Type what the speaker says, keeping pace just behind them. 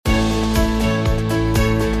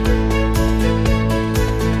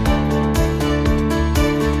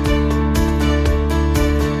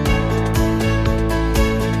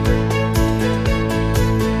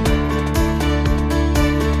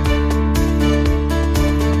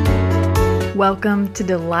Welcome to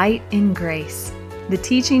Delight in Grace, the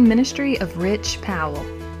teaching ministry of Rich Powell,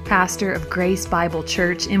 pastor of Grace Bible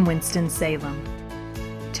Church in Winston-Salem.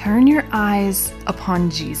 Turn your eyes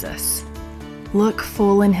upon Jesus. Look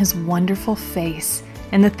full in His wonderful face,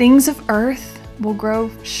 and the things of earth will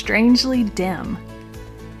grow strangely dim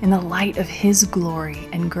in the light of His glory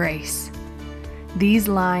and grace. These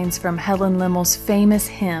lines from Helen Lemel's famous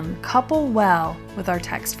hymn couple well with our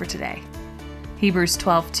text for today. Hebrews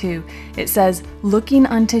 12:2, it says, "Looking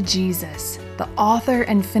unto Jesus, the author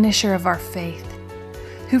and finisher of our faith,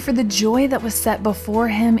 who for the joy that was set before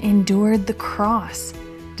Him endured the cross,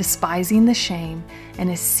 despising the shame, and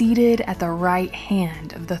is seated at the right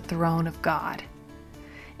hand of the throne of God."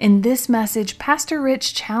 In this message, Pastor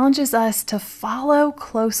Rich challenges us to follow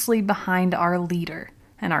closely behind our leader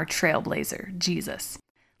and our trailblazer, Jesus.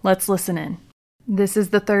 Let's listen in. This is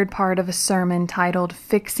the third part of a sermon titled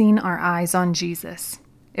Fixing Our Eyes on Jesus.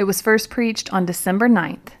 It was first preached on December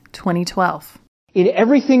 9th, 2012. In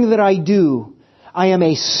everything that I do, I am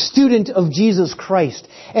a student of Jesus Christ,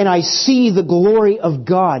 and I see the glory of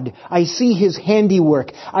God. I see His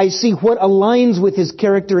handiwork. I see what aligns with His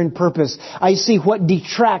character and purpose. I see what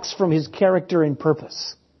detracts from His character and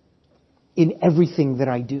purpose in everything that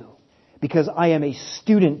I do, because I am a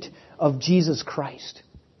student of Jesus Christ.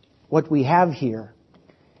 What we have here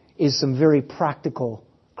is some very practical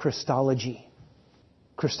Christology.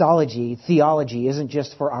 Christology, theology, isn't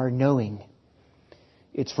just for our knowing.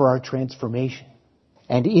 It's for our transformation.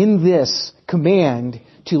 And in this command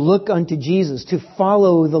to look unto Jesus, to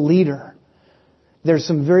follow the leader, there's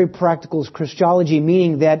some very practical Christology,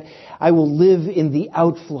 meaning that I will live in the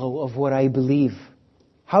outflow of what I believe.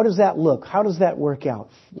 How does that look? How does that work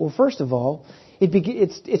out? Well, first of all,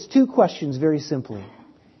 it's two questions very simply.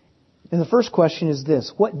 And the first question is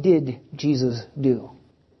this: what did Jesus do?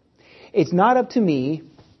 It's not up to me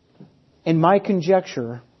and my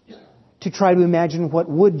conjecture to try to imagine what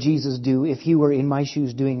would Jesus do if He were in my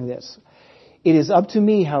shoes doing this. It is up to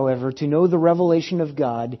me, however, to know the revelation of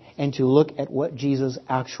God and to look at what Jesus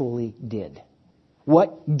actually did.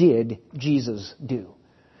 What did Jesus do?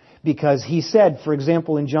 Because He said, for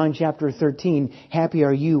example, in John chapter 13, "Happy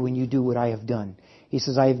are you when you do what I have done." He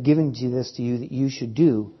says, "I have given this to you that you should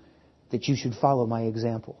do, that you should follow my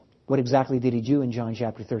example." What exactly did He do in John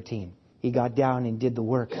chapter 13? He got down and did the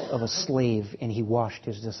work of a slave, and He washed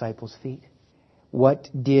His disciples' feet. What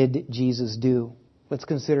did Jesus do? Let's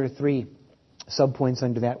consider three subpoints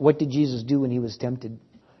under that. What did Jesus do when He was tempted?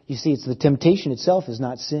 You see, it's the temptation itself is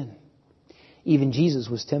not sin. Even Jesus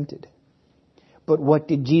was tempted. But what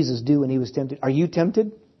did Jesus do when He was tempted? Are you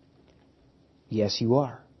tempted? Yes, you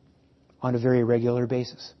are. On a very regular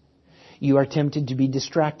basis. You are tempted to be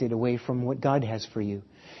distracted away from what God has for you.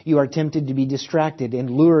 You are tempted to be distracted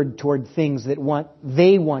and lured toward things that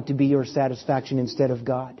they want to be your satisfaction instead of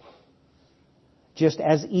God. Just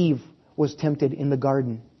as Eve was tempted in the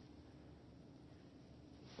garden,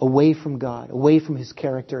 away from God, away from His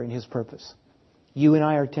character and His purpose. You and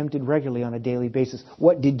I are tempted regularly on a daily basis.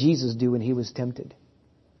 What did Jesus do when He was tempted?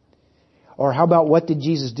 Or how about what did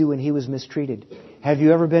Jesus do when He was mistreated? Have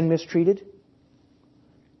you ever been mistreated?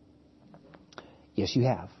 Yes, you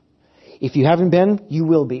have. If you haven't been, you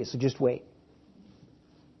will be, so just wait.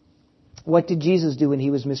 What did Jesus do when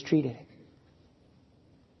He was mistreated?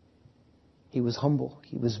 He was humble.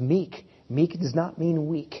 He was meek. Meek does not mean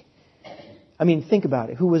weak. I mean, think about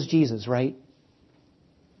it. Who was Jesus, right?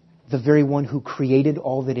 The very one who created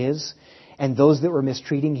all that is. And those that were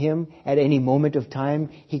mistreating Him, at any moment of time,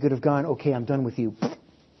 He could have gone, "Okay, I'm done with you."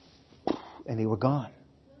 And they were gone.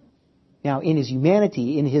 Now, in His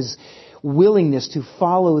humanity, in His willingness to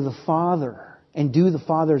follow the Father and do the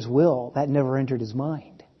Father's will, that never entered His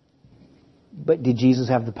mind. But did Jesus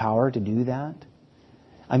have the power to do that?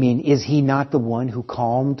 I mean, is He not the one who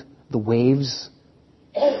calmed the waves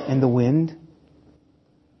and the wind?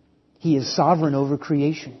 He is sovereign over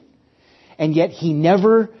creation. And yet He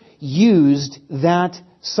never used that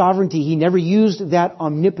sovereignty. He never used that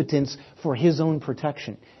omnipotence for His own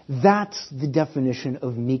protection. That's the definition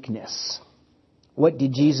of meekness. What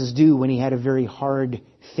did Jesus do when He had a very hard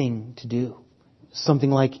thing to do?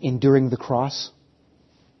 Something like enduring the cross.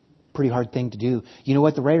 Pretty hard thing to do. You know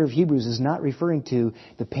what? The writer of Hebrews is not referring to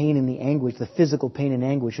the pain and the anguish, the physical pain and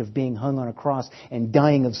anguish of being hung on a cross and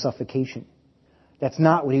dying of suffocation. That's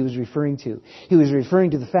not what he was referring to. He was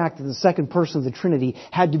referring to the fact that the second person of the Trinity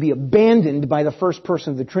had to be abandoned by the first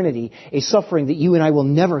person of the Trinity, a suffering that you and I will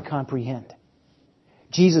never comprehend.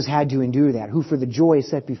 Jesus had to endure that, who for the joy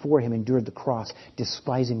set before Him endured the cross,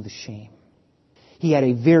 despising the shame. He had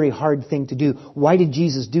a very hard thing to do. Why did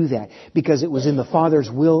Jesus do that? Because it was in the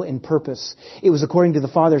Father's will and purpose. It was according to the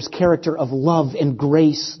Father's character of love and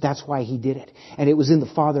grace. That's why He did it. And it was in the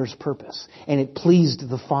Father's purpose. And it pleased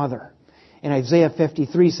the Father. And Isaiah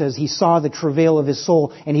 53 says He saw the travail of His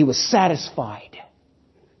soul and He was satisfied.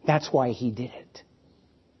 That's why He did it.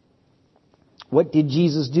 What did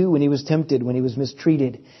Jesus do when He was tempted, when He was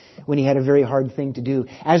mistreated, when He had a very hard thing to do?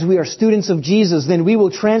 As we are students of Jesus, then we will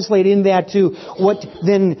translate in that to, what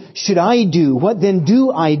then should I do? What then do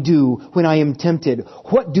I do when I am tempted?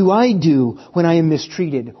 What do I do when I am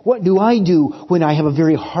mistreated? What do I do when I have a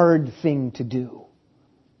very hard thing to do?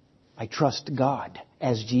 I trust God,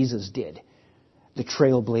 as Jesus did, the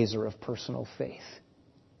trailblazer of personal faith.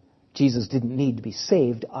 Jesus didn't need to be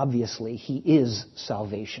saved, obviously. He is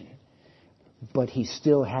salvation. But He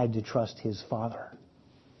still had to trust His Father.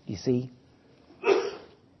 You see?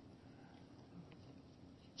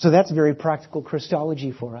 So that's very practical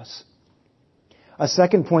Christology for us. A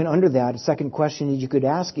second point under that, a second question that you could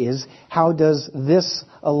ask is, how does this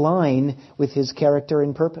align with His character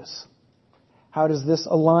and purpose? How does this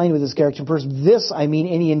align with His character and purpose? This, I mean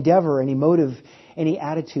any endeavor, any motive, any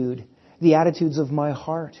attitude, the attitudes of my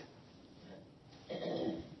heart.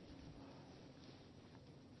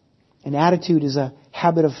 An attitude is a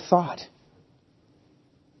habit of thought.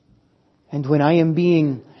 And when I am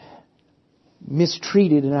being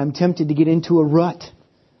mistreated and I'm tempted to get into a rut,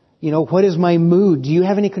 what is my mood? Do you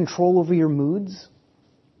have any control over your moods?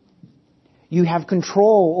 You have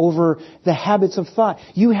control over the habits of thought.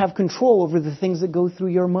 You have control over the things that go through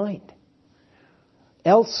your mind.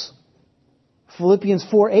 Else, Philippians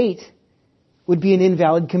 4:8 would be an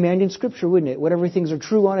invalid command in Scripture, wouldn't it? Whatever things are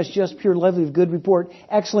true, honest, just, pure, lovely, of good report,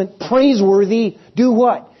 excellent, praiseworthy, do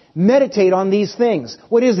what? Meditate on these things.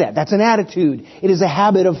 What is that? That's an attitude. It is a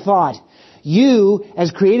habit of thought. You,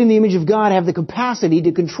 as created in the image of God, have the capacity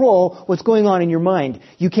to control what's going on in your mind.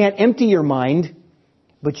 You can't empty your mind,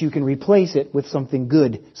 but you can replace it with something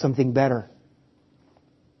good, something better.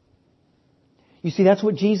 You see, that's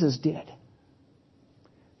what Jesus did.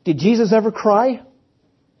 Did Jesus ever cry?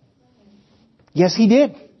 Yes, He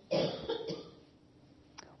did.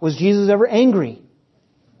 Was Jesus ever angry?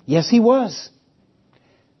 Yes, He was.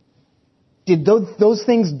 Did those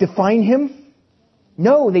things define Him?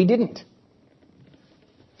 No, they didn't.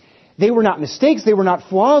 They were not mistakes. They were not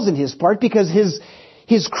flaws in His part, because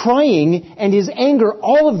His crying and His anger,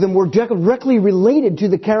 all of them were directly related to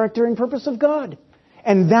the character and purpose of God,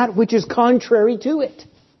 and that which is contrary to it.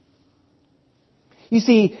 You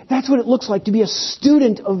see, that's what it looks like to be a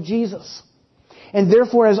student of Jesus. And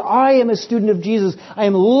therefore, as I am a student of Jesus, I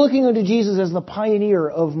am looking unto Jesus as the pioneer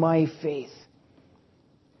of my faith.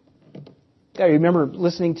 I remember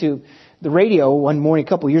listening to the radio one morning a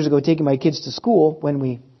couple of years ago, taking my kids to school, when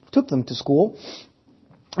we took them to school.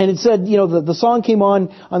 And it said, the song came on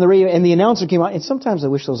the radio, and the announcer came on. And sometimes I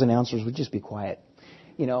wish those announcers would just be quiet.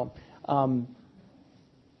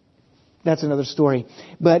 That's another story.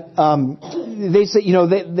 But they said,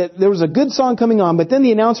 that there was a good song coming on, but then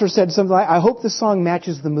the announcer said something like, I hope this song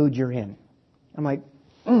matches the mood you're in. I'm like,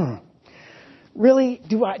 really?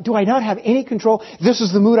 Do I not have any control? This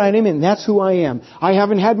is the mood I am in. That's who I am. I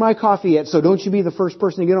haven't had my coffee yet, so don't you be the first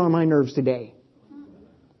person to get on my nerves today.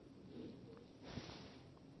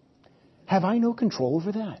 Have I no control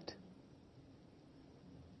over that?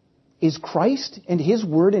 Is Christ and His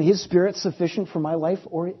Word and His Spirit sufficient for my life,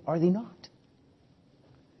 or are they not?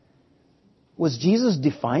 Was Jesus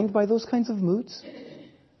defined by those kinds of moods?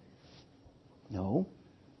 No.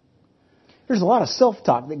 There's a lot of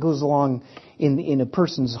self-talk that goes along in a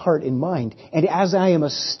person's heart and mind. And as I am a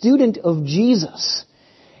student of Jesus,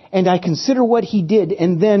 and I consider what He did,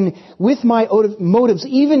 and then with my motives,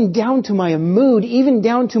 even down to my mood, even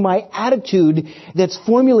down to my attitude that's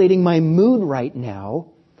formulating my mood right now,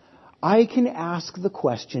 I can ask the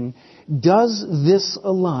question, does this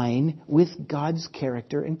align with God's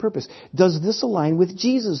character and purpose? Does this align with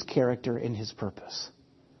Jesus' character and His purpose?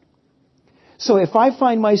 So if I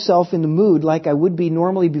find myself in the mood like I would be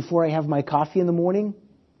normally before I have my coffee in the morning,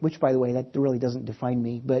 which, by the way, that really doesn't define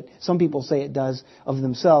me, but some people say it does of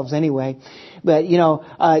themselves anyway. But,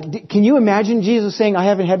 can you imagine Jesus saying, I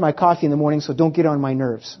haven't had my coffee in the morning, so don't get on my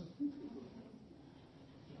nerves?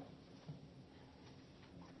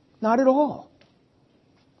 Not at all.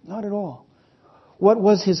 Not at all. What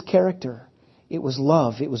was His character? It was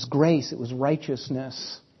love. It was grace. It was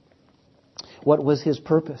righteousness. What was His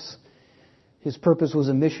purpose? His purpose was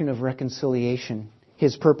a mission of reconciliation.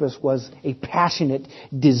 His purpose was a passionate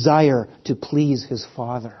desire to please His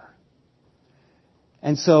Father.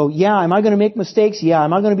 And so, yeah, am I going to make mistakes? Yeah.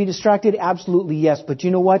 Am I going to be distracted? Absolutely yes. But you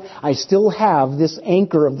know what? I still have this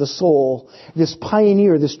anchor of the soul, this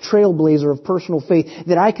pioneer, this trailblazer of personal faith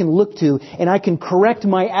that I can look to, and I can correct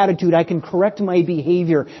my attitude. I can correct my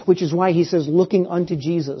behavior, which is why he says, looking unto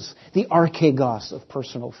Jesus, the archegos of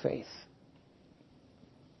personal faith.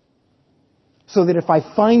 So that if I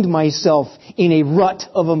find myself in a rut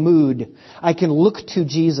of a mood, I can look to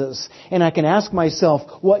Jesus and I can ask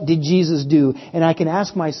myself, what did Jesus do? And I can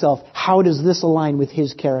ask myself, how does this align with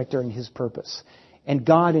His character and His purpose? And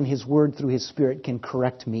God and His Word through His Spirit can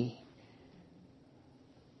correct me.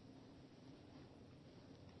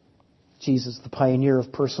 Jesus, the pioneer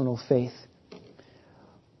of personal faith.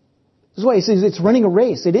 This is why he says it's running a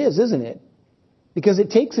race. It is, isn't it? Because it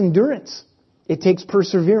takes endurance. It takes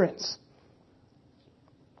perseverance.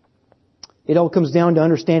 It all comes down to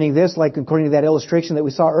understanding this, like according to that illustration that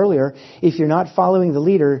we saw earlier. If you're not following the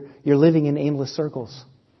leader, you're living in aimless circles.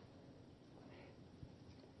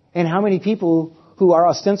 And how many people who are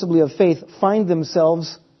ostensibly of faith find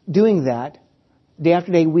themselves doing that day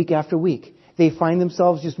after day, week after week? They find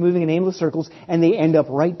themselves just moving in aimless circles, and they end up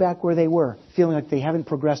right back where they were, feeling like they haven't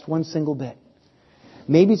progressed one single bit.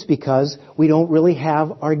 Maybe it's because we don't really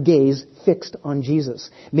have our gaze fixed on Jesus.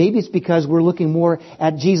 Maybe it's because we're looking more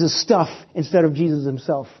at Jesus' stuff instead of Jesus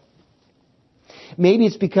Himself. Maybe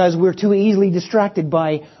it's because we're too easily distracted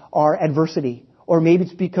by our adversity. Or maybe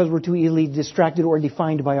it's because we're too easily distracted or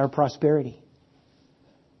defined by our prosperity.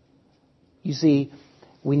 You see,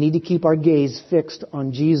 we need to keep our gaze fixed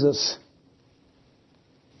on Jesus,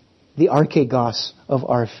 the archegos of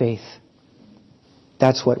our faith.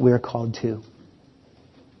 That's what we're called to.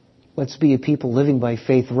 Let's be a people living by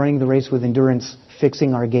faith, running the race with endurance,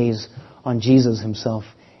 fixing our gaze on Jesus Himself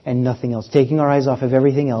and nothing else. Taking our eyes off of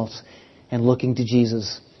everything else and looking to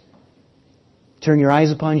Jesus. Turn your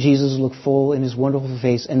eyes upon Jesus, look full in His wonderful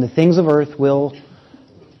face, and the things of earth will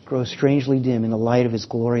grow strangely dim in the light of His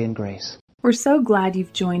glory and grace. We're so glad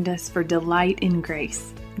you've joined us for Delight in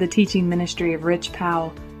Grace, the teaching ministry of Rich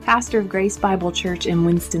Powell, pastor of Grace Bible Church in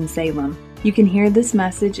Winston-Salem. You can hear this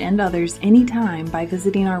message and others anytime by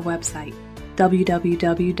visiting our website,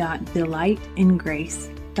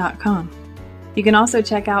 www.delightingrace.com. You can also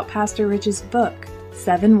check out Pastor Rich's book,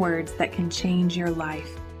 7 Words That Can Change Your Life,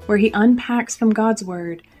 where he unpacks from God's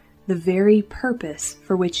Word the very purpose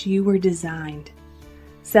for which you were designed.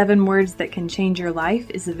 7 Words That Can Change Your Life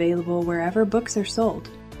is available wherever books are sold.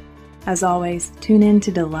 As always, tune in to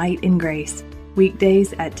Delight in Grace,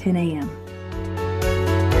 weekdays at 10 a.m.